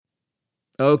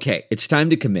Okay, it's time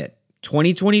to commit.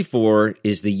 2024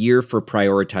 is the year for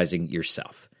prioritizing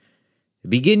yourself.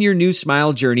 Begin your new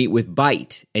smile journey with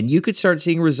Byte, and you could start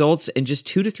seeing results in just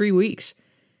 2 to 3 weeks.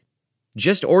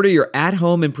 Just order your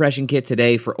at-home impression kit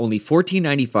today for only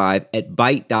 $14.95 at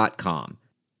Byte.com.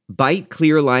 Byte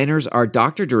clear liners are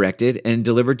doctor-directed and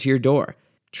delivered to your door.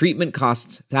 Treatment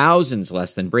costs thousands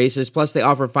less than braces, plus they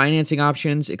offer financing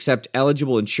options, accept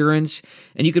eligible insurance,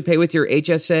 and you could pay with your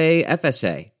HSA,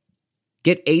 FSA.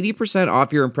 Get 80%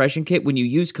 off your impression kit when you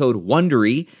use code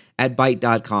WONDERY at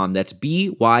Byte.com. That's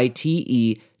BYTE.com.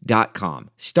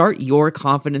 Start your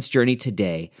confidence journey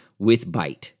today with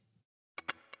Byte.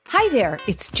 Hi there,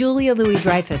 it's Julia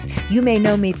Louis-Dreyfus. You may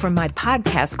know me from my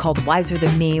podcast called Wiser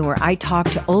Than Me, where I talk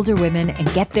to older women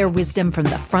and get their wisdom from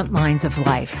the front lines of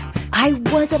life. I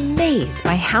was amazed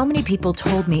by how many people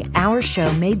told me our show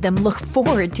made them look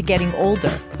forward to getting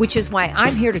older, which is why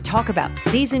I'm here to talk about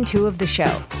season 2 of the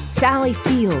show. Sally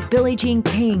Field, Billie Jean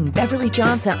King, Beverly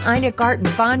Johnson, Ina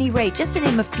Garten, Bonnie Raitt, just to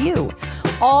name a few.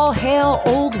 All hail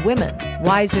old women.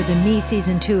 Wiser Than Me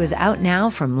season 2 is out now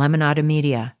from Lemonada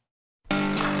Media.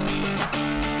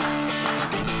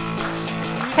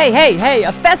 Hey,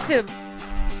 a festive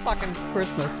fucking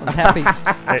Christmas and happy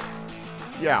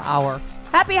hour.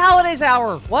 Happy holidays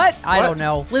hour. What? I don't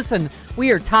know. Listen,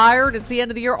 we are tired. It's the end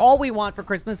of the year. All we want for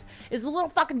Christmas is a little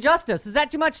fucking justice. Is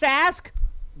that too much to ask?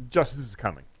 Justice is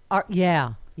coming.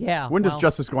 Yeah. When does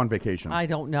Justice go on vacation? I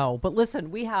don't know. But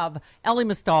listen, we have Elie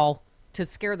Mystal to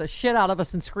scare the shit out of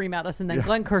us and scream at us, and then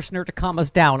Glenn Kirschner to calm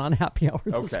us down on Happy Hour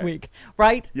this week,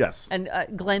 right? Yes. And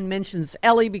Glenn mentions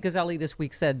Elie because Elie this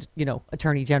week said,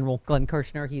 Attorney General Glenn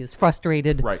Kirschner, he is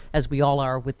frustrated, as we all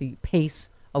are, with the pace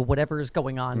of whatever is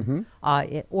going on,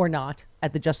 or not,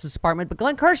 at the Justice Department. But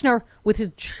Glenn Kirschner, with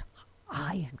his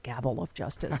iron gavel of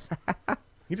justice.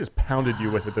 He just pounded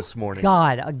you with it this morning.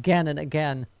 God, again and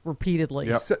again, repeately.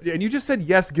 Yep. And you just said,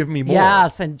 yes, give me more.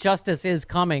 Yes, and justice is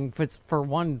coming. It's for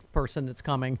one person it's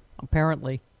coming,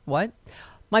 apparently. What?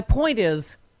 My point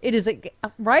is, it is,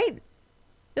 right?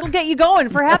 It'll get you going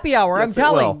for happy hour. Yes, I'm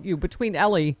telling you, between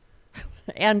Elie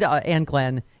and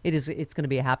Glenn, it's going to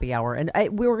be a happy hour. And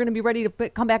we were going to be ready to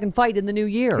come back and fight in the new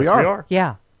year. We are.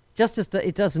 Yeah. Justice,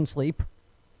 it doesn't sleep.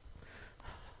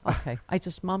 Okay,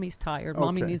 Mommy's tired.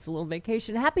 Mommy needs a little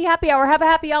vacation. Happy hour. Have a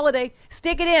happy holiday.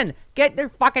 Stick it in. Get their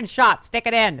fucking shot. Stick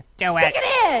it in. Stick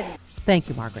it in. Thank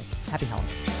you, Margaret. Happy holidays.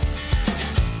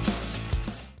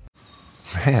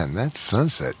 Man, that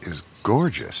sunset is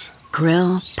gorgeous.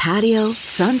 Grill, patio,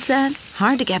 sunset.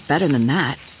 Hard to get better than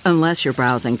that. Unless you're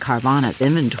browsing Carvana's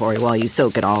inventory while you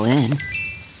soak it all in.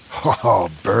 Oh,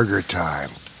 burger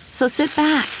time. So sit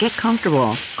back, get comfortable.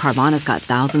 Carvana's got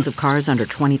thousands of cars under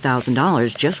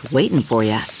 $20,000 just waiting for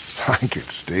you. I could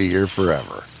stay here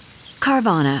forever.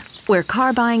 Carvana, where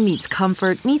car buying meets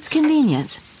comfort, meets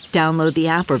convenience. Download the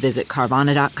app or visit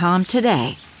Carvana.com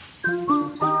today.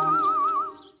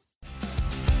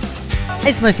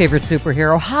 It's my favorite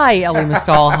superhero. Hi, Elie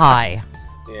Mystal. Hi.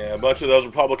 Yeah, a bunch of those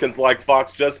Republicans liked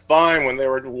Fox just fine when they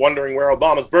were wondering where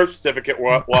Obama's birth certificate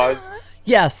was.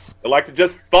 Yes. They liked it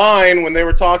just fine when they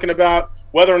were talking about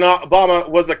whether or not Obama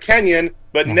was a Kenyan.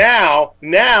 But now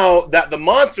that the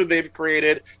monster they've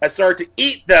created has started to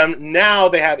eat them, now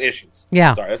they have issues.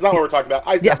 Yeah. Sorry, that's not what we're talking about.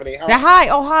 Hi, Stephanie. Hi.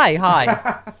 Oh,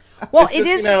 hi. Well, it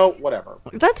is. Whatever.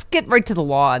 Let's get right to the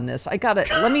law on this. I got to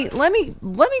let me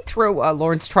throw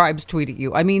Lawrence Tribe's tweet at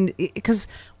you. I mean, because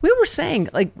we were saying,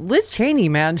 like, Liz Cheney,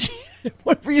 man,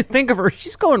 whatever you think of her,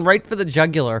 she's going right for the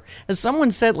jugular. As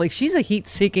someone said, like, she's a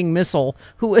heat-seeking missile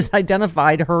who has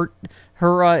identified her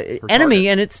enemy,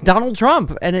 and it's Donald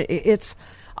Trump, and it's.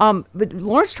 But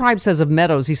Lawrence Tribe says of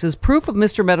Meadows, he says, proof of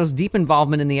Mr. Meadows' deep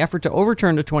involvement in the effort to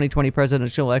overturn the 2020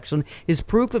 presidential election is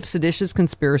proof of seditious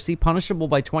conspiracy punishable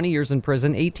by 20 years in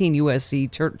prison, 18 U.S.C.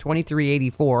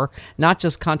 2384, not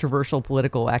just controversial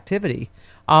political activity.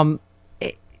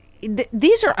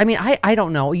 These are, I mean, I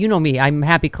don't know. You know me. I'm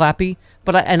happy clappy,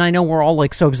 but I know we're all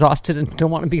like so exhausted and don't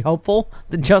want to be hopeful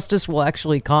that justice will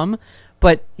actually come.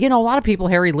 But, a lot of people,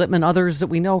 Harry Littman, others that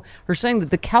we know, are saying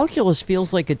that the calculus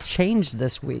feels like it changed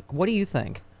this week. What do you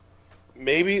think?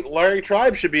 Maybe Larry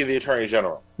Tribe should be the Attorney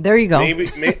General. There you go.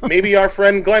 Maybe our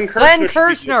friend Glenn Kirschner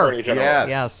should be the Attorney General.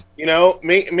 Yes.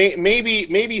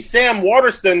 Maybe Sam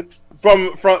Waterston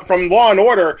from Law and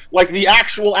Order, like the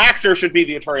actual actor, should be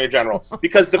the Attorney General.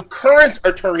 Because the current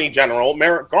Attorney General,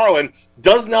 Merrick Garland,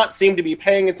 does not seem to be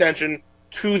paying attention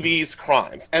to these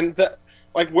crimes. And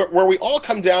where we all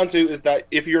come down to is that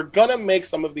if you're going to make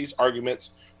some of these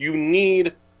arguments, you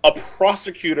need a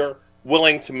prosecutor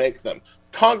willing to make them.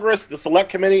 Congress, the Select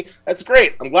Committee, that's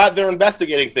great. I'm glad they're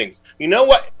investigating things. You know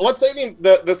what? Let's say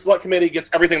the Select Committee gets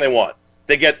everything they want.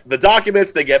 They get the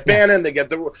documents, they get Bannon, they get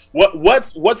the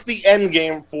what's the end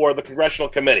game for the congressional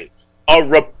committee? A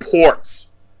report.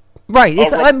 Right.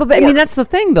 I mean, that's the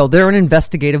thing, though. They're an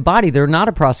investigative body. They're not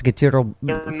a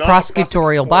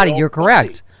prosecutorial body. You're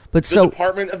correct. But the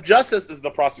Department of Justice is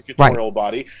the prosecutorial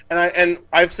body, and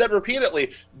I've said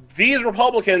repeatedly, these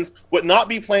Republicans would not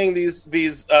be playing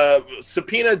these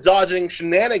subpoena dodging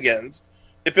shenanigans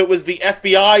if it was the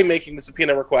FBI making the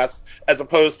subpoena requests as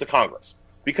opposed to Congress.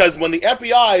 Because when the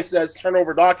FBI says turn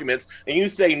over documents and you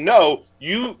say no,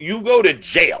 you go to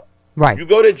jail. Right. You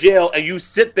go to jail and you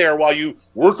sit there while you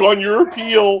work on your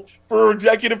appeal for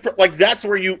executive.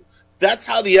 That's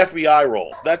how the FBI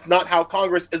rolls. That's not how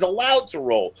Congress is allowed to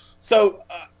roll. So,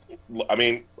 I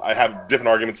mean, I have different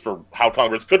arguments for how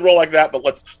Congress could roll like that, but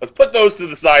let's put those to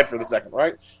the side for the second,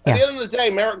 right? At the end of the day,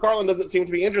 Merrick Garland doesn't seem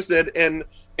to be interested in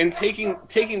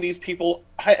taking these people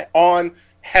on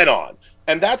head on.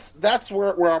 And that's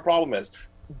where our problem is.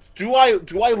 Do I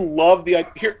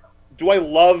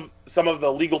love some of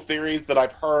the legal theories that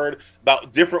I've heard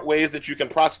about different ways that you can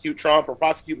prosecute Trump or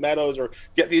prosecute Meadows or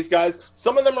get these guys?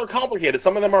 Some of them are complicated.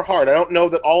 Some of them are hard. I don't know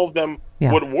that all of them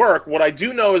would work. What I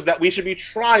do know is that we should be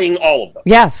trying all of them.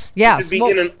 Yes. We should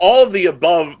be in an all of the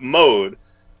above mode,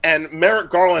 and Merrick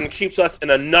Garland keeps us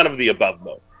in a none of the above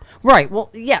mode. Right. Well,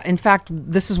 yeah. In fact,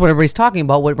 this is what everybody's talking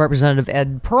about, what Representative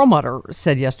Ed Perlmutter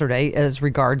said yesterday as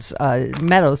regards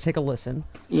Meadows. Take a listen.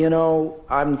 You know,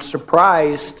 I'm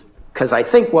surprised because I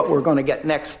think what we're going to get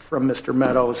next from Mr.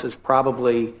 Meadows is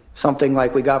probably something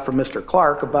like we got from Mr.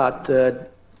 Clark about the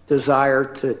desire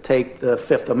to take the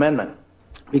Fifth Amendment.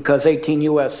 Because 18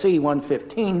 U.S.C.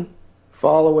 115,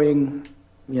 following,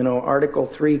 Article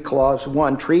 3, Clause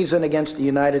 1, treason against the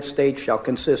United States shall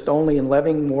consist only in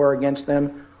levying war against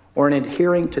them or in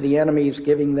adhering to the enemies,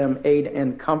 giving them aid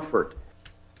and comfort.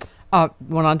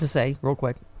 Went on to say, real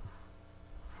quick.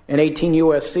 And 18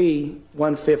 U.S.C.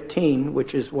 115,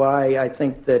 which is why I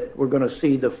think that we're going to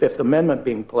see the Fifth Amendment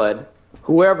being pled.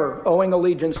 Whoever, owing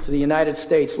allegiance to the United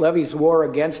States, levies war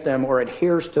against them or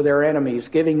adheres to their enemies,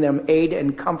 giving them aid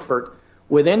and comfort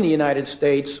within the United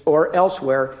States or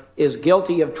elsewhere, is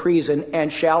guilty of treason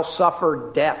and shall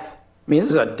suffer death. I mean, this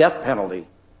is a death penalty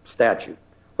statute.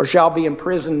 Or shall be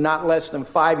imprisoned not less than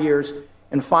 5 years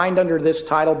and fined under this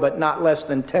title but not less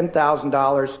than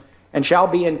 $10,000 and shall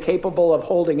be incapable of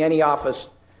holding any office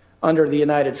under the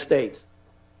United States.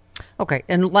 Okay,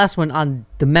 and last one on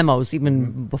the memos,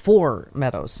 even before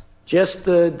Meadows. Just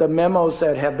the memos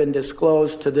that have been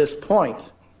disclosed to this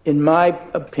point, in my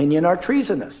opinion, are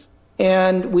treasonous.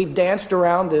 And we've danced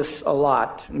around this a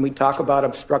lot, and we talk about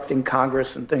obstructing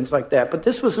Congress and things like that. But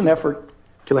this was an effort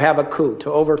to have a coup,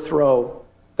 to overthrow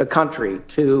the country,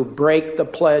 to break the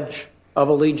pledge of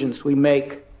allegiance we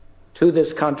make to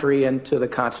this country and to the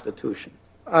Constitution.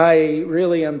 I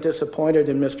really am disappointed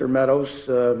in Mr. Meadows.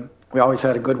 We always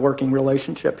had a good working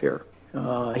relationship here.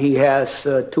 He has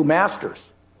two masters,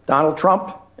 Donald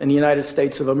Trump and the United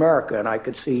States of America, and I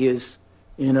could see he's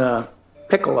in a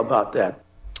pickle about that.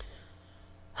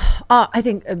 I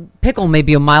think pickle may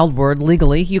be a mild word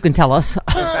legally. You can tell us.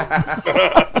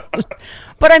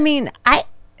 But I mean,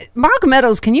 Mark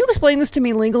Meadows, can you explain this to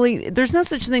me legally? There's no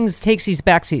such thing as takesies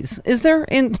backsies, is there,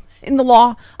 in the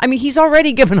law? I mean, he's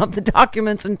already given up the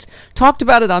documents and talked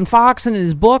about it on Fox and in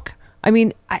his book. I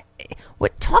mean,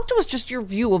 talk to us just your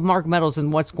view of Mark Meadows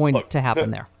and what's going to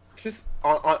happen there. Just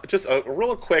a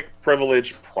real quick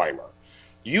privilege primer.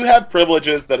 You have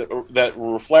privileges that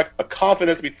reflect a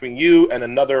confidence between you and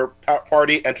another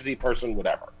party, entity, person,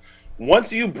 whatever.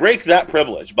 Once you break that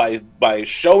privilege by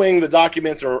showing the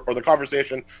documents or the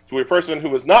conversation to a person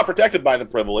who is not protected by the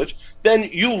privilege, then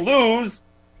you lose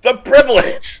the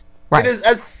privilege. Right. It is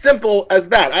as simple as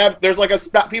that. There's like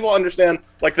people understand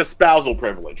like the spousal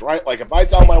privilege, right? Like if I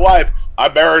tell my wife I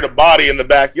buried a body in the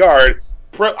backyard,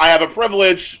 I have a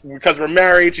privilege because we're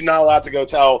married. She's not allowed to go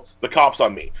tell the cops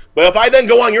on me. But if I then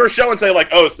go on your show and say like,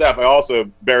 oh, Steph, I also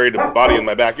buried a body in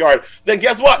my backyard, then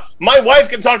guess what? My wife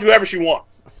can talk to whoever she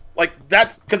wants. Like,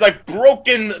 that's because I've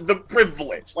broken the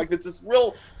privilege. Like, it's this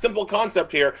real simple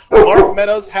concept here. Mark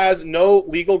Meadows has no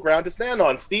legal ground to stand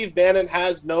on. Steve Bannon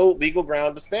has no legal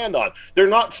ground to stand on. They're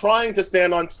not trying to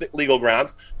stand on legal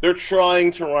grounds. They're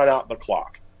trying to run out the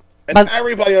clock. And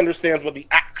everybody understands what the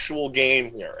actual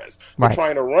game here is. They're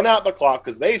trying to run out the clock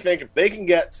because they think if they can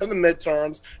get to the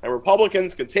midterms and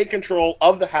Republicans can take control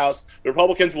of the House, the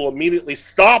Republicans will immediately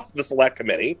stop the Select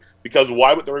Committee, because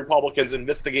why would the Republicans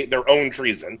investigate their own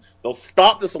treason? They'll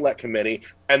stop the Select Committee,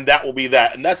 and that will be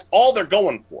that. And that's all they're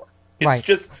going for. It's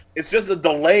just a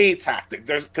delay tactic.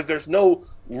 There's no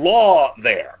law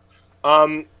there.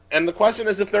 And the question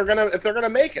is if they're gonna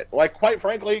make it. Like, quite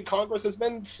frankly, Congress has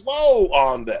been slow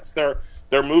on this.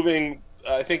 They're moving.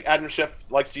 I think Adam Schiff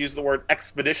likes to use the word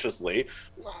expeditiously.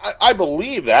 I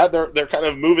believe that they're kind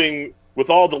of moving with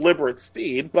all deliberate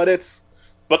speed, but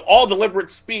all deliberate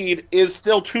speed is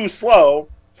still too slow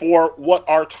for what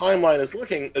our timeline is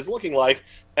looking like.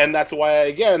 And that's why,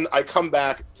 again, I come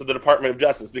back to the Department of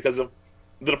Justice, because if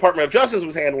the Department of Justice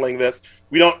was handling this,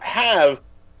 we don't have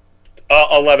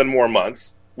 11 more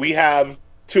months. We have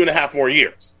 2.5 more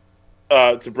years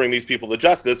to bring these people to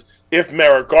justice if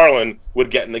Merrick Garland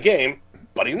would get in the game,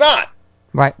 but he's not.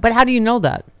 Right. But how do you know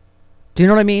that? Do you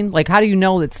know what I mean? Like, how do you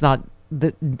know it's not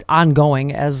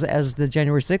ongoing as the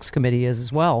January 6th committee is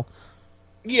as well?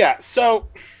 Yeah, so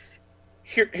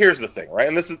here's the thing, right?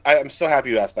 And I'm so happy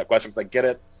you asked that question because I get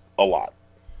it a lot.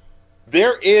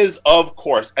 There is, of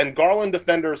course, and Garland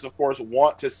defenders, of course,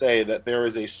 want to say that there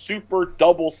is a super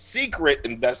double secret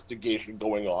investigation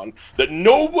going on that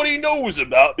nobody knows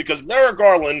about because Merrick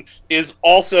Garland is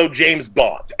also James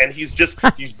Bond, and he's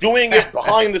doing it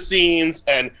behind the scenes,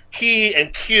 and he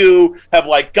and Q have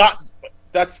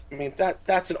that's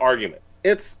an argument.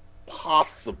 It's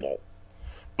possible.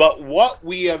 But what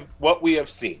we have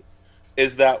seen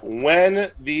is that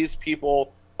when these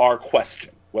people are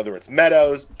questioned, whether it's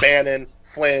Meadows, Bannon,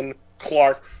 Flynn,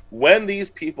 Clark, when these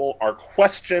people are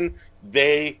questioned,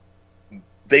 they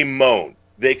moan,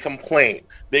 they complain,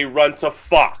 they run to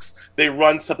Fox, they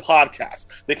run to podcasts,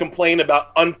 they complain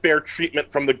about unfair treatment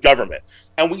from the government,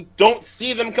 and we don't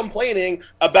see them complaining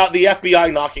about the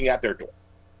FBI knocking at their door.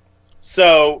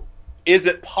 So is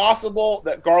it possible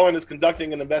that Garland is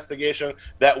conducting an investigation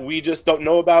that we just don't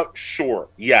know about? Sure.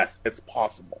 Yes, it's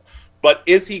possible. But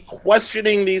is he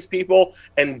questioning these people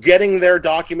and getting their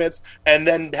documents and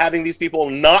then having these people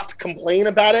not complain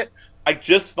about it? I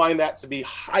just find that to be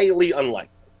highly unlikely.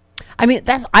 I mean,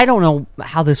 I don't know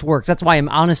how this works. That's why I'm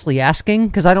honestly asking,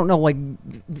 because I don't know,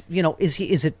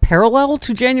 is it parallel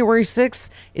to January 6th?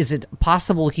 Is it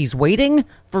possible he's waiting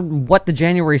for what the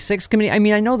January 6th committee? I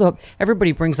mean, I know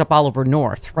everybody brings up Oliver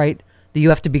North, right? That you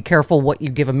have to be careful what you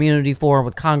give immunity for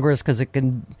with Congress because it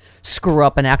can screw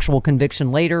up an actual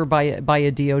conviction later by a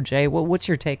DOJ. What's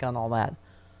your take on all that?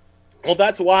 Well,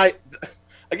 that's why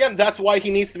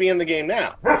he needs to be in the game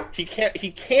now. He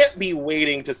can't be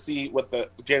waiting to see what the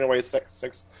January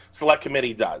 6th Select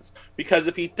Committee does, because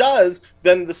if he does,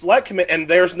 then the Select Committee, and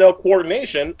there's no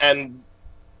coordination, and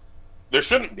there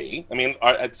shouldn't be. I mean,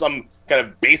 at some kind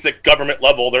of basic government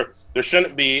level, there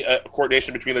shouldn't be a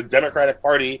coordination between the Democratic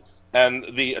Party and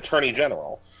the Attorney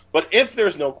General. But if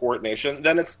there's no coordination,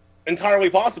 then it's entirely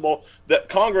possible that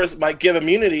Congress might give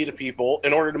immunity to people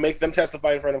in order to make them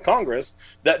testify in front of Congress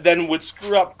that then would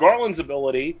screw up Garland's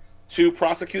ability to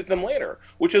prosecute them later,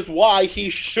 which is why he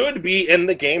should be in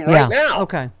the game right now.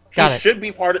 Okay. Got it. He should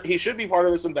be part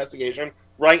of this investigation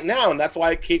right now, and that's why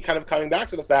I keep kind of coming back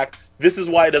to the fact this is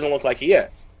why it doesn't look like he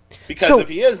is. Because if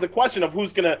he is, the question of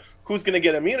who's gonna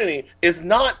get immunity is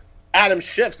not Adam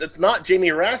Schiff's, it's not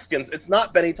Jamie Raskin's, it's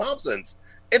not Benny Thompson's,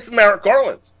 it's Merrick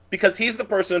Garland's, because he's the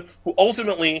person who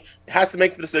ultimately has to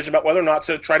make the decision about whether or not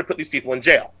to try to put these people in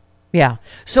jail. Yeah.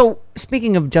 So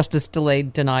speaking of justice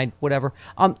delayed, denied, whatever,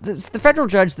 the federal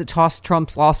judge that tossed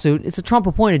Trump's lawsuit is a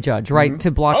Trump-appointed judge, right? Mm-hmm.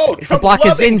 To block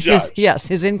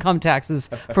his income taxes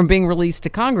from being released to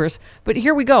Congress. But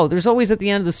here we go. There's always at the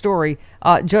end of the story,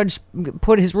 judge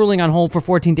put his ruling on hold for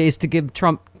 14 days to give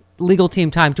Trump legal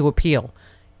team time to appeal.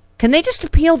 Can they just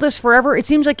appeal this forever? It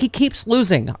seems like he keeps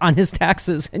losing on his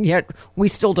taxes, and yet we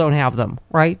still don't have them,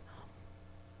 right?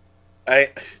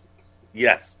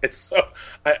 Yes, it's so.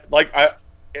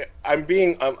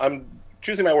 I'm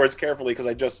choosing my words carefully because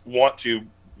I just want to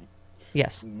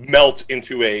melt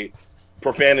into a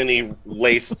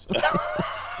profanity-laced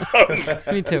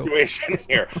Me too. situation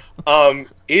here.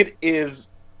 It is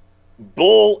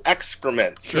bull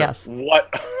excrement. Sure. Yes.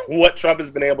 What Trump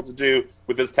has been able to do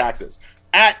with his taxes.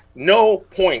 At no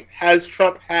point has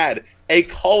Trump had a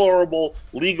colorable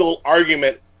legal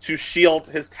argument to shield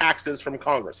his taxes from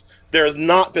Congress. There has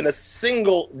not been a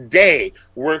single day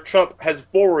where Trump has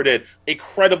forwarded a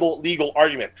credible legal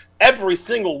argument. Every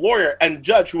single lawyer and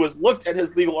judge who has looked at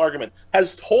his legal argument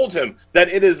has told him that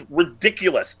it is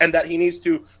ridiculous and that he needs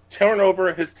to turn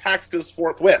over his taxes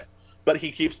forthwith. But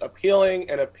he keeps appealing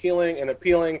and appealing and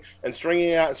appealing and stringing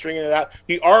it out and stringing it out.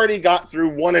 He already got through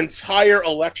one entire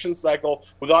election cycle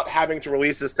without having to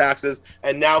release his taxes,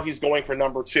 and now he's going for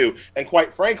number 2. And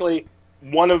quite frankly,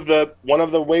 one of the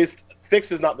ways,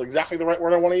 fix is not exactly the right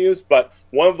word I want to use, but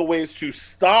one of the ways to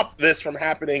stop this from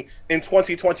happening in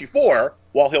 2024,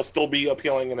 while he'll still be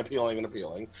appealing and appealing and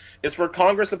appealing, is for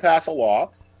Congress to pass a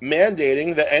law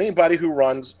mandating that anybody who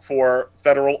runs for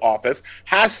federal office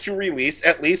has to release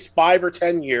at least 5 or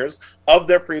 10 years of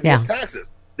their previous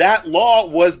taxes. That law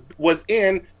was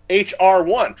in H.R.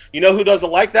 1. You know who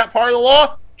doesn't like that part of the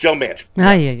law? Joe Manchin.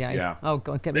 Yeah. Oh,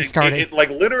 get me started.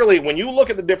 Like literally, when you look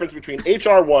at the difference between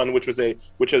H.R. 1, which is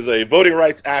a Voting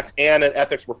Rights Act and an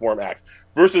Ethics Reform Act,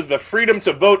 versus the Freedom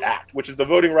to Vote Act, which is the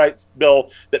voting rights bill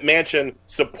that Manchin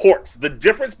supports. The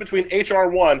difference between H.R.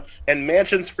 1 and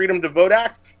Manchin's Freedom to Vote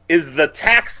Act is the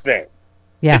tax thing.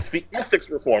 Yeah. It's the ethics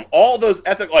reform. All those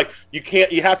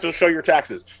you have to show your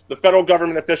taxes. The federal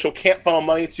government official can't funnel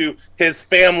money to his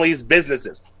family's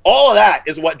businesses. All of that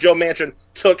is what Joe Manchin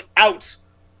took out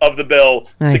of the bill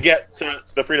to get to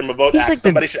the Freedom of Vote Act. Like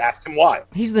somebody should ask him why.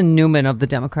 He's the Newman of the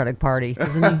Democratic Party,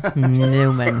 isn't he?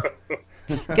 Newman.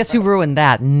 Guess who ruined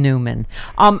that? Newman.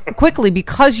 Quickly,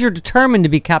 because you're determined to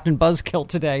be Captain Buzzkill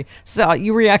today, so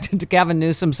you reacted to Gavin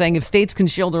Newsom saying if states can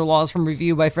shield their laws from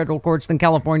review by federal courts, then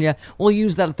California will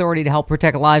use that authority to help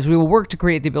protect lives. We will work to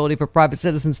create the ability for private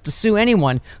citizens to sue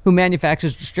anyone who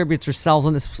manufactures, distributes, or sells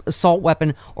an assault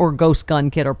weapon or ghost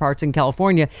gun kit or parts in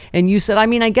California. And you said,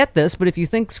 I get this, but if you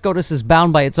think SCOTUS is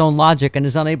bound by its own logic and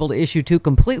is unable to issue two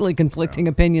completely conflicting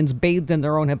opinions bathed in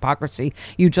their own hypocrisy,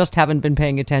 you just haven't been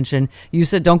paying attention. You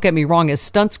said, don't get me wrong, as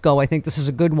stunts go, I think this is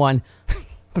a good one.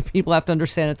 But people have to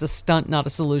understand it's a stunt, not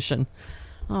a solution.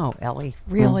 Oh, Elie,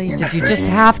 really? Did you just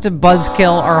have to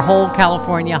buzzkill our whole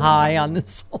California high on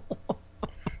this?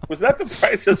 Was that the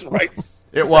Price is Right?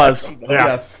 It was.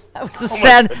 Yes. That was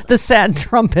the sad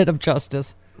trumpet of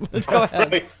justice. Go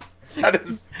ahead. That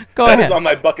is on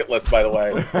my bucket list, by the way.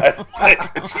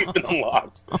 Achievement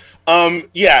unlocked.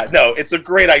 It's a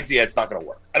great idea. It's not going to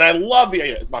work. And I love the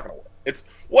idea. It's not going to work. It's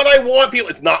what I want people.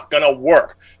 It's not going to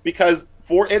work because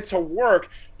for it to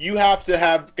work, you have to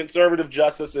have conservative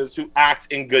justices who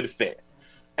act in good faith.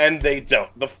 And they don't.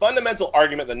 The fundamental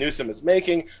argument that Newsom is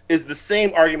making is the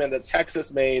same argument that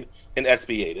Texas made in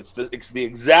SB 8. It's the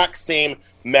exact same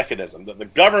mechanism that the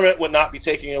government would not be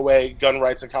taking away gun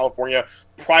rights in California.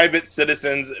 Private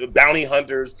citizens, bounty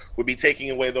hunters would be taking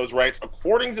away those rights.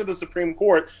 According to the Supreme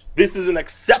Court, this is an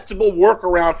acceptable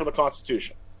workaround for the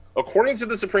Constitution. According to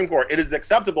the Supreme Court, it is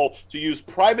acceptable to use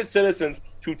private citizens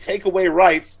to take away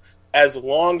rights as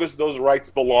long as those rights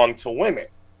belong to women.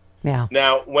 Yeah.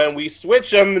 Now, when we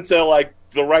switch them to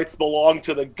the rights belong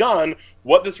to the gun,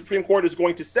 what the Supreme Court is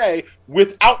going to say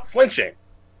without flinching,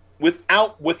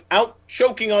 without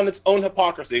choking on its own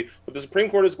hypocrisy, what the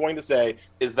Supreme Court is going to say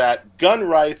is that gun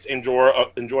rights enjoy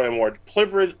a more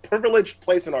privileged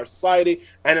place in our society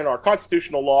and in our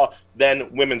constitutional law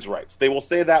than women's rights. They will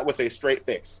say that with a straight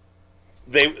face.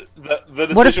 The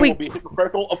decision will be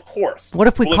hypocritical, of course. What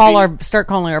if we start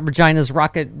calling our vaginas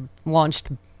rocket-launched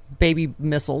baby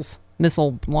missile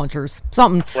launchers?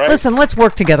 Something. Right? Listen, let's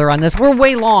work together on this. We're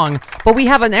way long, but we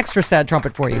have an extra sad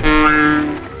trumpet for you.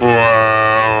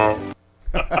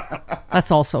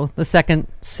 That's also the second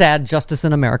sad Justice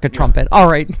in America trumpet. All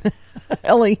right.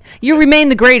 Elie, you remain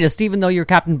the greatest, even though you're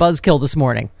Captain Buzzkill this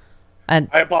morning. And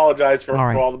I apologize for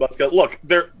all the buzzkill. Look,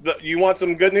 you want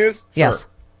some good news? Yes.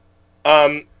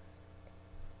 Sure.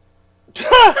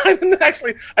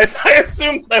 Actually, I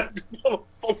assumed that I was just going to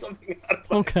pull something out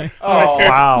of Okay. Oh,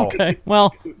 wow. Okay.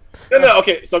 Well. No.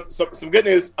 Okay. So some good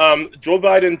news. Joe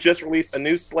Biden just released a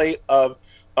new slate of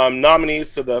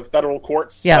nominees to the federal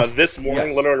courts this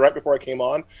morning, literally right before I came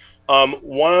on.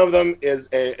 One of them is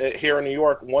here in New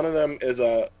York. One of them is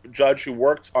a judge who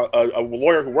worked, a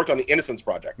lawyer who worked on the Innocence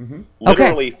Project,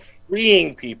 literally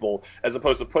freeing people as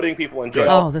opposed to putting people in jail.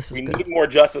 Oh, this is we good. need more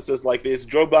justices like this.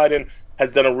 Joe Biden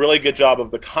has done a really good job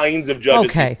of the kinds of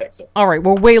judges he's picked. All right,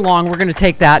 we're way long. We're going to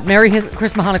take that. Merry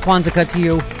Christmas Kwanzaa to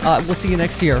you. We'll see you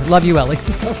next year. Love you, Elie.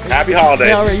 Happy holidays.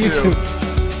 Yeah, all right, you too.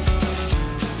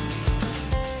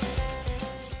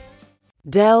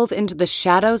 Delve into the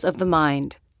shadows of the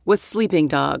mind with Sleeping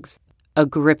Dogs, a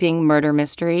gripping murder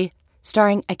mystery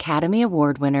starring Academy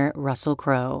Award winner Russell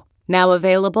Crowe. Now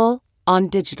available on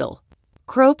digital.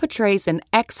 Crowe portrays an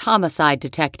ex-homicide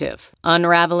detective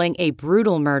unraveling a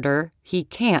brutal murder he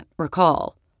can't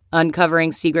recall.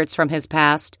 Uncovering secrets from his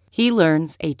past, he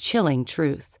learns a chilling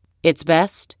truth. It's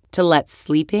best to let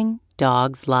sleeping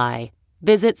dogs lie.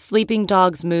 Visit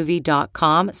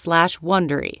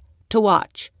sleepingdogsmovie.com/Wondery to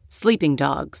watch Sleeping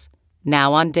Dogs,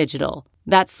 now on digital.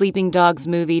 That's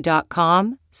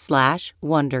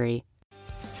sleepingdogsmovie.com/Wondery.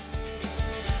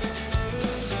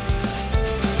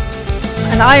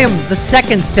 And I am the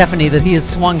second Stephanie that he has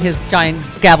swung his giant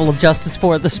gavel of justice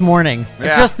for this morning.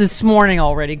 Yeah. Just this morning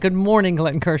already. Good morning,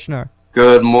 Glenn Kirschner.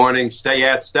 Good morning.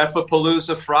 It's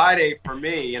Steph-a-Palooza Friday for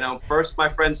me. First my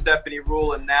friend Stephanie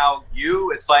Rule and now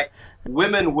you. It's like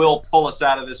women will pull us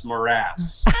out of this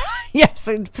morass. Yes,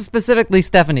 specifically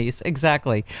Stephanie's,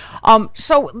 exactly.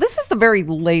 So this is the very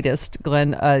latest,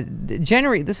 Glenn.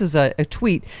 This is a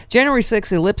tweet. January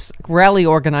 6th, Ellipse rally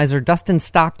organizer Dustin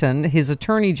Stockton, his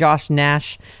attorney Josh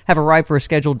Nash have arrived for a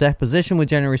scheduled deposition with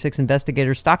January 6th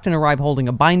investigators. Stockton arrived holding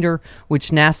a binder,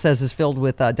 which Nash says is filled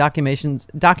with documents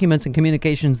and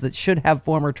communications that should have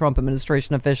former Trump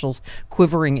administration officials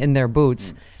quivering in their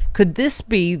boots. Could this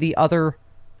be the other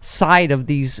side of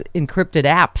these encrypted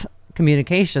apps?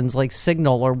 Communications like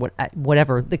Signal or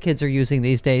whatever the kids are using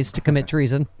these days to commit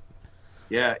treason?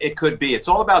 Yeah, it could be. It's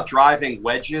all about driving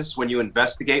wedges when you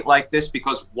investigate like this,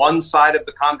 because one side of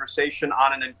the conversation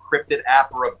on an encrypted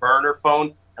app or a burner phone,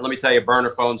 and let me tell you,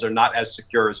 burner phones are not as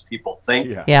secure as people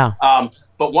think. Yeah.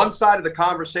 But one side of the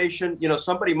conversation,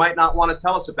 somebody might not want to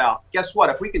tell us about. Guess what?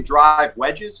 If we can drive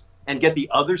wedges and get the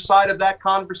other side of that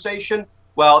conversation,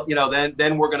 well,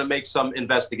 then we're going to make some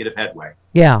investigative headway.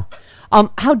 Yeah.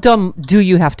 How dumb do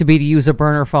you have to be to use a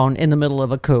burner phone in the middle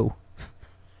of a coup?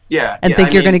 Yeah. And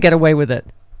think you're going to get away with it?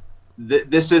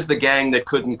 This is the gang that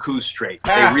couldn't coup straight.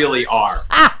 They really are.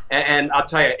 And I'll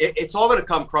tell you, it's all going to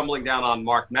come crumbling down on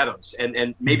Mark Meadows.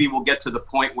 And maybe we'll get to the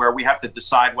point where we have to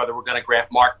decide whether we're going to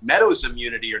grant Mark Meadows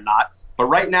immunity or not. But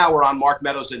right now we're on Mark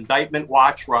Meadows' indictment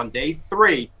watch. We're on day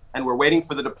 3, and we're waiting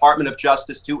for the Department of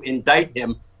Justice to indict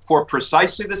him for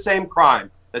precisely the same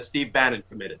crime that Steve Bannon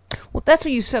committed. Well, that's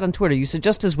what you said on Twitter. You said,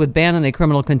 just as with Bannon, a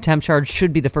criminal contempt charge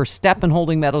should be the first step in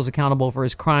holding Meadows accountable for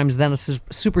his crimes, then a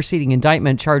superseding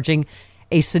indictment charging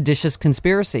a seditious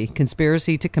conspiracy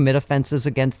to commit offenses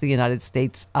against the United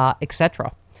States,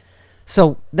 etc.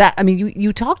 So that,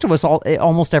 you talk to us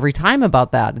almost every time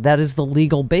about that. That is the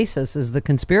legal basis, is the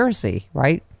conspiracy,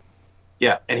 right?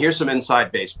 Yeah, and here's some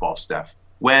inside baseball, Steph.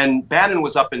 When Bannon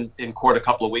was up in court a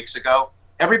couple of weeks ago,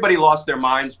 everybody lost their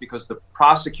minds because the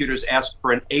prosecutors asked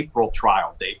for an April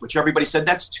trial date, which everybody said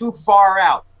that's too far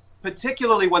out,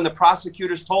 particularly when the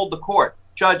prosecutors told the court,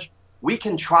 Judge, we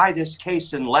can try this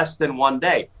case in less than 1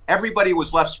 day. Everybody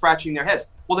was left scratching their heads.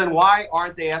 Well, then why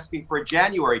aren't they asking for a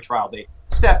January trial date?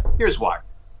 Steph, here's why.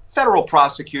 Federal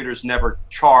prosecutors never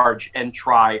charge and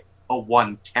try a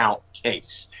one-count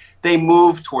case. They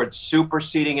move towards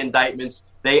superseding indictments.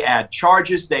 They add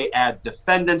charges. They add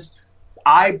defendants.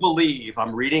 I believe,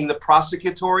 I'm reading the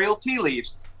prosecutorial tea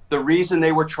leaves, the reason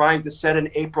they were trying to set an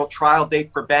April trial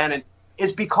date for Bannon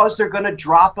is because they're going to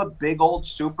drop a big old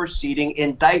superseding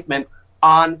indictment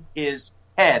on his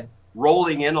head,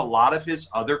 rolling in a lot of his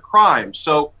other crimes.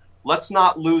 So let's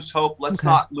not lose hope. Let's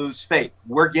not lose faith.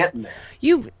 We're getting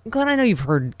there. Glenn, I know you've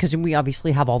heard, because we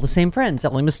obviously have all the same friends,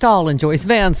 Elie Mystal and Joyce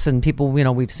Vance, and people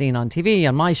we've seen on TV,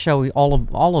 on my show,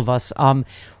 all of us.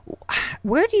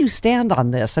 Where do you stand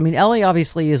on this? Elie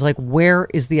obviously is like, where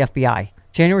is the FBI?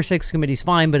 January 6th committee's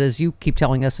fine, but as you keep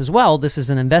telling us as well, this is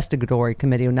an investigatory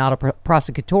committee, not a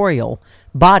prosecutorial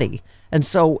body. And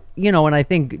so, and I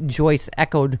think Joyce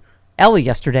echoed Elie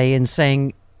yesterday in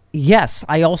saying, yes,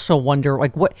 I also wonder,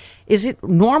 what is it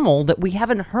normal that we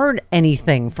haven't heard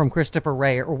anything from Christopher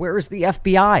Wray, or where is the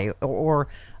FBI or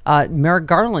Merrick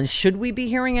Garland? Should we be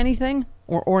hearing anything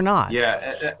or not?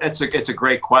 Yeah, it's a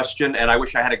great question, and I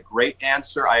wish I had a great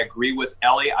answer. I agree with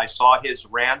Elie. I saw his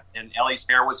rant, and Ellie's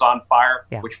hair was on fire,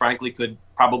 which frankly could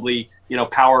probably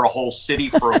power a whole city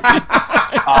for a week.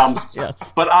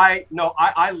 Yes. But I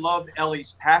love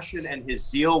Ellie's passion and his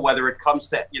zeal, whether it comes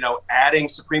to adding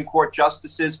Supreme Court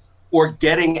justices or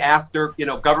getting after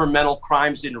governmental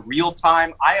crimes in real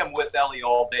time. I am with Elie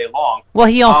all day long. Well,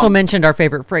 he also mentioned our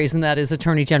favorite phrase, and that is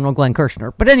Attorney General Glenn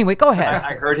Kirschner. But anyway, go ahead.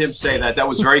 I heard him say that. That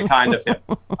was very kind of him.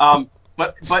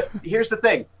 But here's the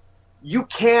thing: you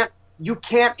can't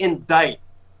indict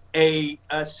a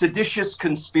seditious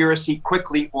conspiracy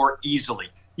quickly or easily.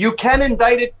 You can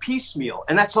indict it piecemeal,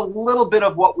 and that's a little bit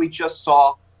of what we just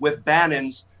saw with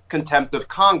Bannon's contempt of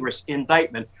Congress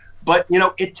indictment. But,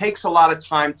 it takes a lot of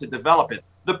time to develop it.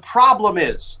 The problem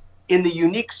is, in the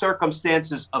unique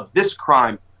circumstances of this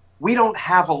crime, we don't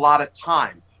have a lot of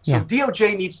time. So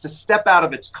DOJ needs to step out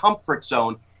of its comfort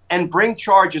zone and bring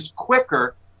charges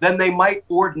quicker than they might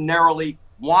ordinarily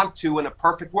want to in a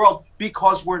perfect world,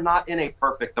 because we're not in a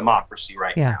perfect democracy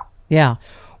right now. Yeah.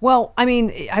 Well,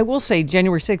 I will say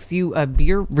January 6th,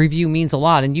 your review means a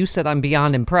lot. And you said I'm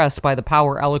beyond impressed by the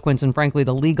power, eloquence, and frankly,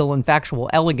 the legal and factual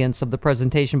elegance of the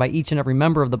presentation by each and every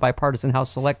member of the bipartisan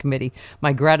House Select Committee.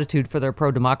 My gratitude for their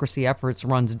pro-democracy efforts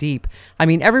runs deep.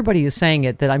 Everybody is saying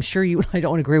it, that I'm sure you and I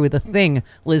don't agree with a thing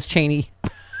Liz Cheney,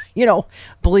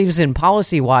 believes in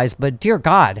policy-wise. But dear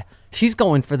God, she's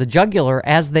going for the jugular,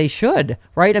 as they should,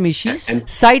 right?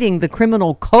 She's citing the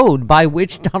criminal code by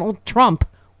which Donald Trump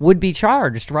would be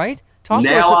charged, right?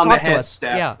 Nail on the head,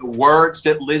 Steph. Yeah. The words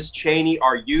that Liz Cheney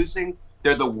are using,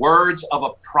 they're the words of a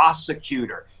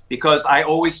prosecutor. Because I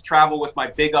always travel with my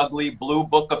big, ugly blue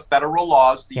book of federal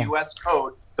laws, the U.S.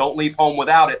 Code. Don't leave home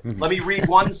without it. Let me read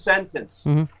one sentence.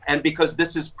 And because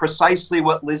this is precisely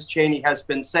what Liz Cheney has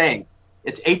been saying.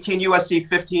 It's 18 U.S.C.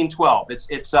 1512.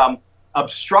 It's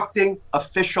obstructing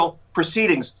official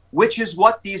proceedings, which is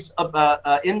what these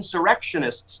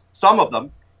insurrectionists, some of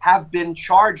them, have been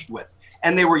charged with.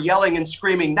 And they were yelling and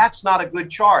screaming, that's not a good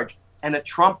charge. And a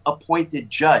Trump-appointed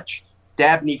judge,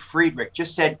 Dabney Friedrich,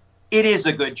 just said, it is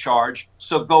a good charge,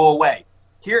 so go away.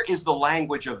 Here is the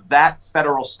language of that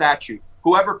federal statute.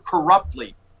 Whoever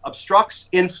corruptly obstructs,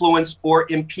 influence, or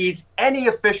impedes any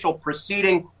official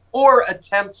proceeding or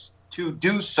attempts to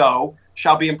do so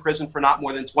shall be imprisoned for not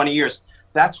more than 20 years.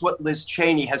 That's what Liz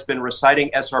Cheney has been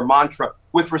reciting as her mantra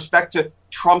with respect to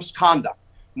Trump's conduct.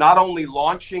 Not only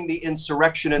launching the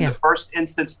insurrection in the first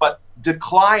instance, but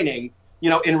declining,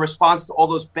 in response to all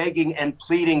those begging and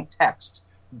pleading texts,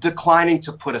 declining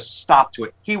to put a stop to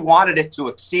it. He wanted it to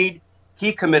exceed.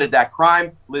 He committed that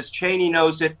crime. Liz Cheney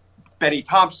knows it. Benny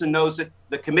Thompson knows it.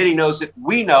 The committee knows it.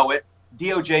 We know it.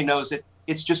 DOJ knows it.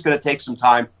 It's just going to take some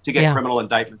time to get criminal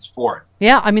indictments for it.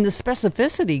 Yeah, I mean, the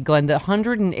specificity, Glenn, the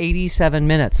 187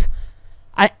 minutes.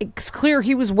 It's clear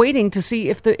he was waiting to see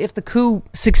if the coup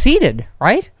succeeded,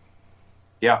 right?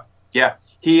 Yeah.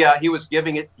 He was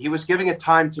giving it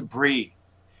time to breathe.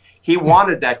 He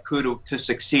wanted that coup to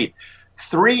succeed.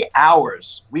 3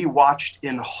 hours we watched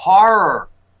in horror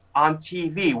on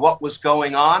TV what was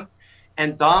going on.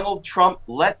 And Donald Trump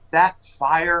let that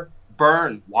fire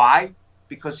burn. Why?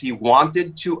 Because he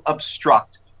wanted to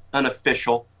obstruct an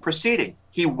official proceeding.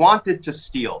 He wanted to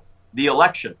steal the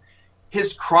election.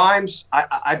 His crimes,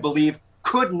 I believe,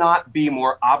 could not be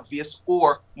more obvious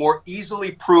or more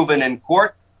easily proven in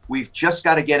court. We've just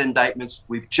got to get indictments.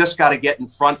 We've just got to get in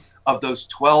front of those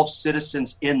 12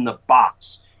 citizens in the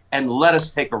box and let us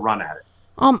take a run at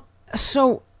it.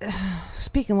 So,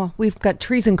 speaking, we've got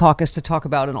treason caucus to talk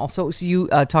about, and also you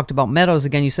talked about Meadows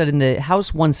again. You said in the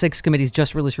House 1-6 Committee's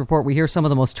just released report, we hear some of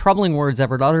the most troubling words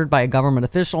ever uttered by a government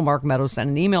official. Mark Meadows sent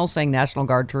an email saying National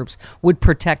Guard troops would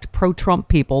protect pro-Trump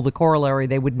people. The corollary,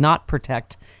 they would not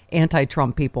protect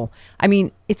anti-Trump people. I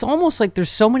mean, it's almost like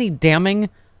there's so many damning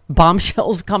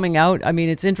bombshells coming out. I mean,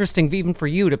 it's interesting even for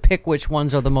you to pick which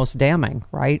ones are the most damning,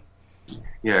 right?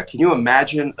 Yeah, can you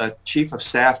imagine a chief of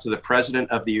staff to the president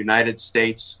of the United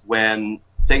States when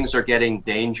things are getting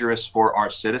dangerous for our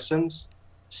citizens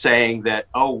saying that,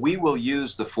 we will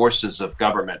use the forces of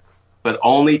government, but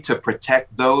only to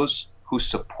protect those who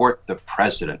support the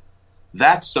president?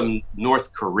 That's some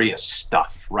North Korea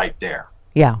stuff right there.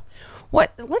 Yeah.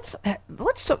 Let's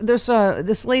talk, there's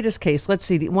this latest case. Let's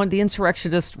see. The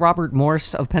insurrectionist Robert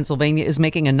Morse of Pennsylvania is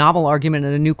making a novel argument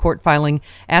in a new court filing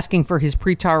asking for his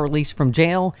pretrial release from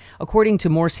jail. According to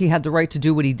Morse, he had the right to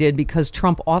do what he did because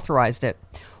Trump authorized it.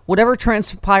 Whatever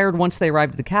transpired once they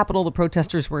arrived at the Capitol, the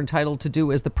protesters were entitled to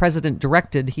do as the president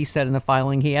directed, he said in a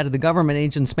filing. He added the government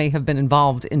agents may have been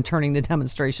involved in turning the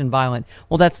demonstration violent.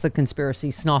 Well, that's the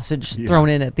conspiracy sausage thrown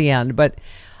in at the end. But,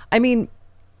 I mean,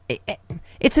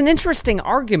 it's an interesting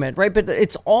argument, right? But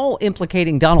it's all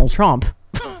implicating Donald Trump,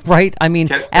 right? I mean,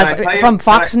 from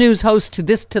Fox News host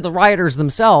to the rioters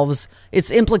themselves,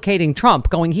 it's implicating Trump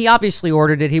going, he obviously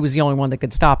ordered it. He was the only one that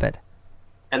could stop it.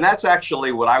 And that's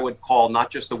actually what I would call not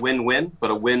just a win-win,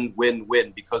 but a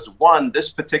win-win-win. Because one, this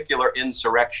particular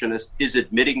insurrectionist is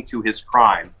admitting to his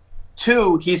crime.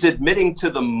 Two, he's admitting to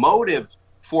the motive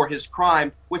for his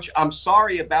crime, which I'm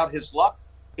sorry about his luck.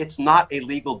 It's not a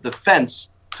legal defense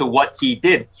to what he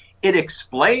did. It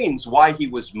explains why he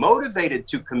was motivated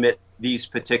to commit these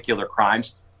particular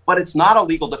crimes, but it's not a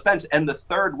legal defense. And the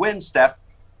third win, Steph,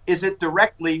 is it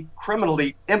directly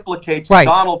criminally implicates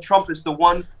Donald Trump as the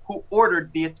one who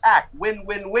ordered the attack. Win,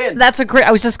 win, win.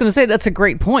 I was just going to say that's a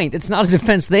great point. It's not a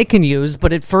defense they can use,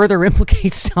 but it further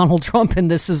implicates Donald Trump.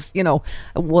 And this is,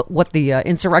 what the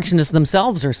insurrectionists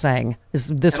themselves are saying. These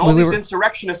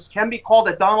insurrectionists can be called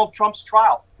at Donald Trump's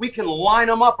trial. We can line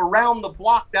them up around the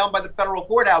block down by the federal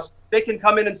courthouse. They can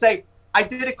come in and say, I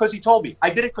did it because he told me.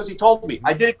 I did it because he told me.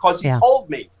 I did it because he told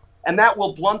me. And that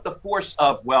will blunt the force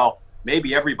of,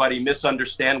 maybe everybody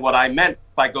misunderstand what I meant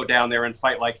if I go down there and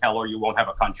fight like hell or you won't have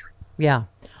a country. Yeah.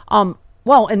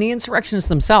 Well, and the insurrectionists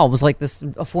themselves, like this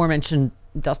aforementioned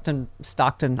Dustin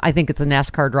Stockton, I think it's a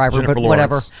NASCAR driver, Jennifer but Lawrence.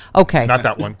 whatever. Okay. Not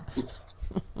that one.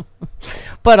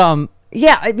 But,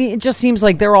 yeah, I mean, it just seems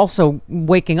like they're also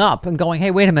waking up and going, hey,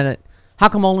 wait a minute. How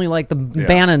come only like the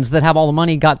Bannons that have all the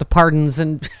money got the pardons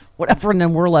and whatever, and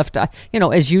then we're left,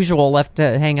 as usual, left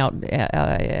to hang out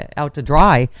to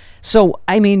dry. So,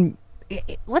 I mean,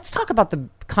 let's talk about the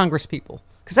Congress people.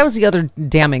 Because that was the other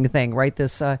damning thing, right?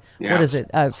 This, what is it?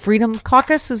 Freedom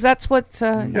Caucus? Is that's what?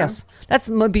 Yes. That's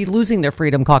might be losing their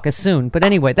Freedom Caucus soon. But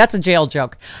anyway, that's a jail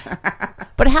joke.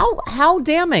 But how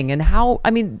damning and how,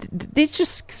 I mean, it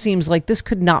just seems like this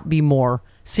could not be more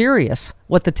serious,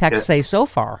 what the texts say so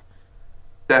far.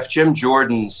 Steph, Jim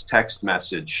Jordan's text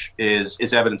message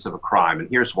is evidence of a crime, and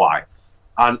here's why.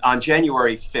 On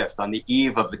January 5th, on the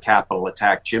eve of the Capitol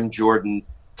attack, Jim Jordan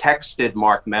texted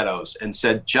Mark Meadows and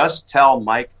said, just tell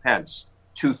Mike Pence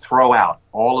to throw out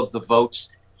all of the votes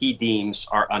he deems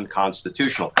are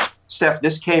unconstitutional. Steph,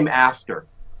 this came after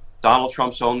Donald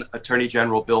Trump's own Attorney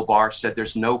General Bill Barr said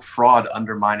there's no fraud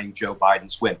undermining Joe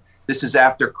Biden's win. This is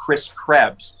after Chris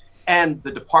Krebs and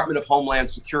the Department of Homeland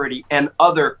Security and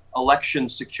other election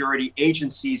security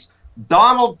agencies,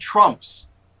 Donald Trump's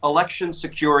election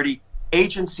security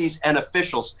agencies and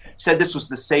officials said this was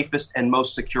the safest and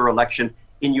most secure election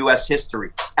in U.S. history.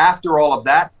 After all of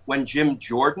that, when Jim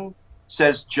Jordan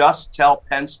says just tell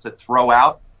Pence to throw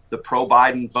out the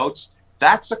pro-Biden votes,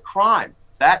 that's a crime.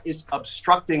 That is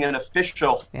obstructing an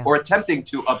official or attempting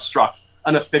to obstruct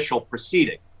an official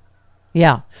proceeding.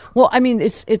 Yeah. Well, I mean,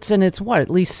 it's what, at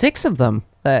least 6 of them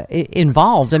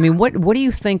involved. I mean, what do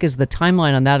you think is the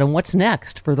timeline on that, and what's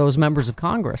next for those members of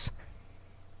Congress?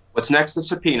 What's next is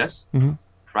subpoenas,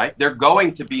 right? They're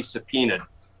going to be subpoenaed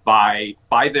by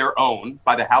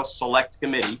the House Select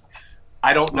Committee.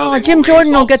 I don't know. Jim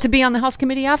Jordan will get to be on the House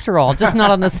Committee after all, just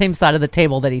not on the same side of the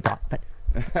table that he thought. But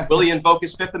will he invoke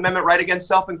his Fifth Amendment right against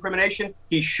self-incrimination?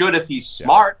 He should if he's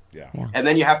smart. Yeah. And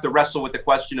then you have to wrestle with the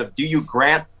question of, do you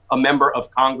grant a member of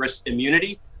Congress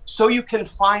immunity so you can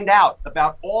find out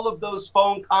about all of those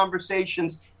phone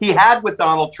conversations he had with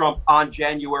Donald Trump on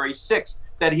January 6th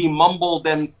that he mumbled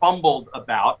and fumbled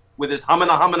about with his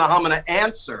humana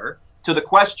answer to the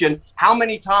question, how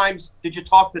many times did you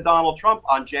talk to Donald Trump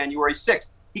on January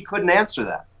 6th? He couldn't answer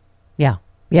that.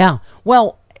 Yeah.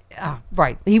 Well,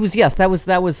 right. He was, yes, that was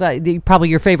probably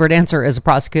your favorite answer as a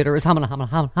prosecutor is humana.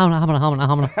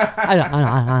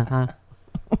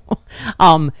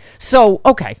 So,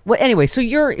 okay. Well, anyway, so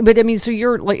you're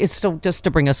like, it's still just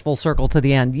to bring us full circle to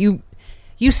the end.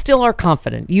 You still are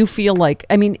confident. You feel like,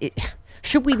 I mean,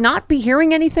 should we not be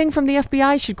hearing anything from the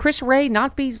FBI? Should Chris Wray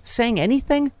not be saying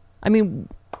anything? I mean,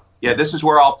 yeah, this is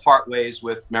where I'll part ways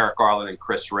with Merrick Garland and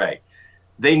Chris Wray.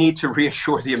 They need to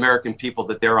reassure the American people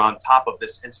that they're on top of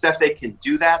this. And Steph, they can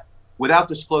do that without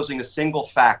disclosing a single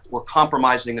fact or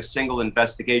compromising a single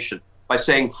investigation by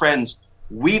saying, friends,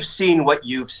 we've seen what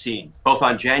you've seen, both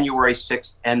on January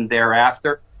 6th and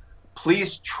thereafter.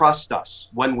 Please trust us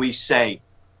when we say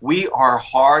we are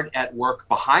hard at work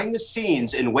behind the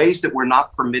scenes in ways that we're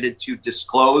not permitted to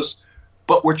disclose.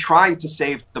 But we're trying to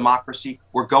save democracy.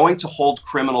 We're going to hold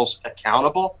criminals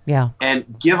accountable. And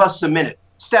give us a minute.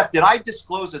 Steph, did I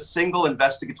disclose a single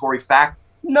investigatory fact?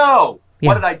 No.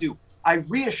 What did I do? I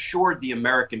reassured the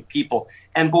American people.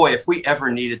 And boy, if we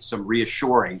ever needed some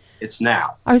reassuring, it's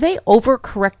now. Are they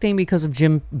overcorrecting because of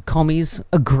Jim Comey's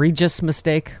egregious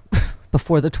mistake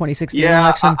before the 2016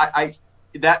 election?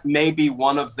 That may be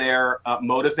one of their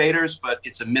motivators, but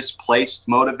it's a misplaced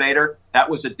motivator. That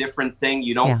was a different thing.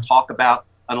 You don't talk about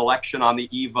an election on the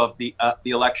eve of the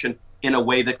election in a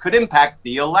way that could impact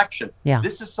the election.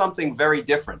 This is something very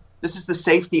different. This is the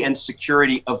safety and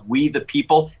security of we, the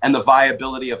people, and the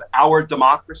viability of our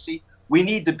democracy. We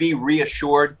need to be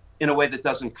reassured in a way that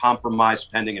doesn't compromise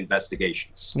pending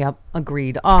investigations. Yep,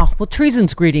 agreed. Oh, well,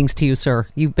 treason's greetings to you, sir.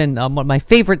 You've been one of my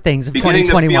favorite things of beginning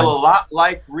 2021. Beginning to feel a lot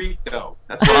like Rico.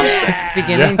 That's what I'm saying. It's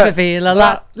beginning to feel a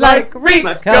lot like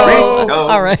Rico.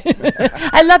 All right.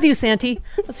 I love you, Santi.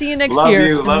 I'll see you next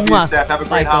year. Love you, Steph. Have a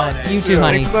great holiday. You too,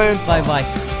 honey. Thanks, Glenn.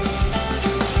 Bye-bye.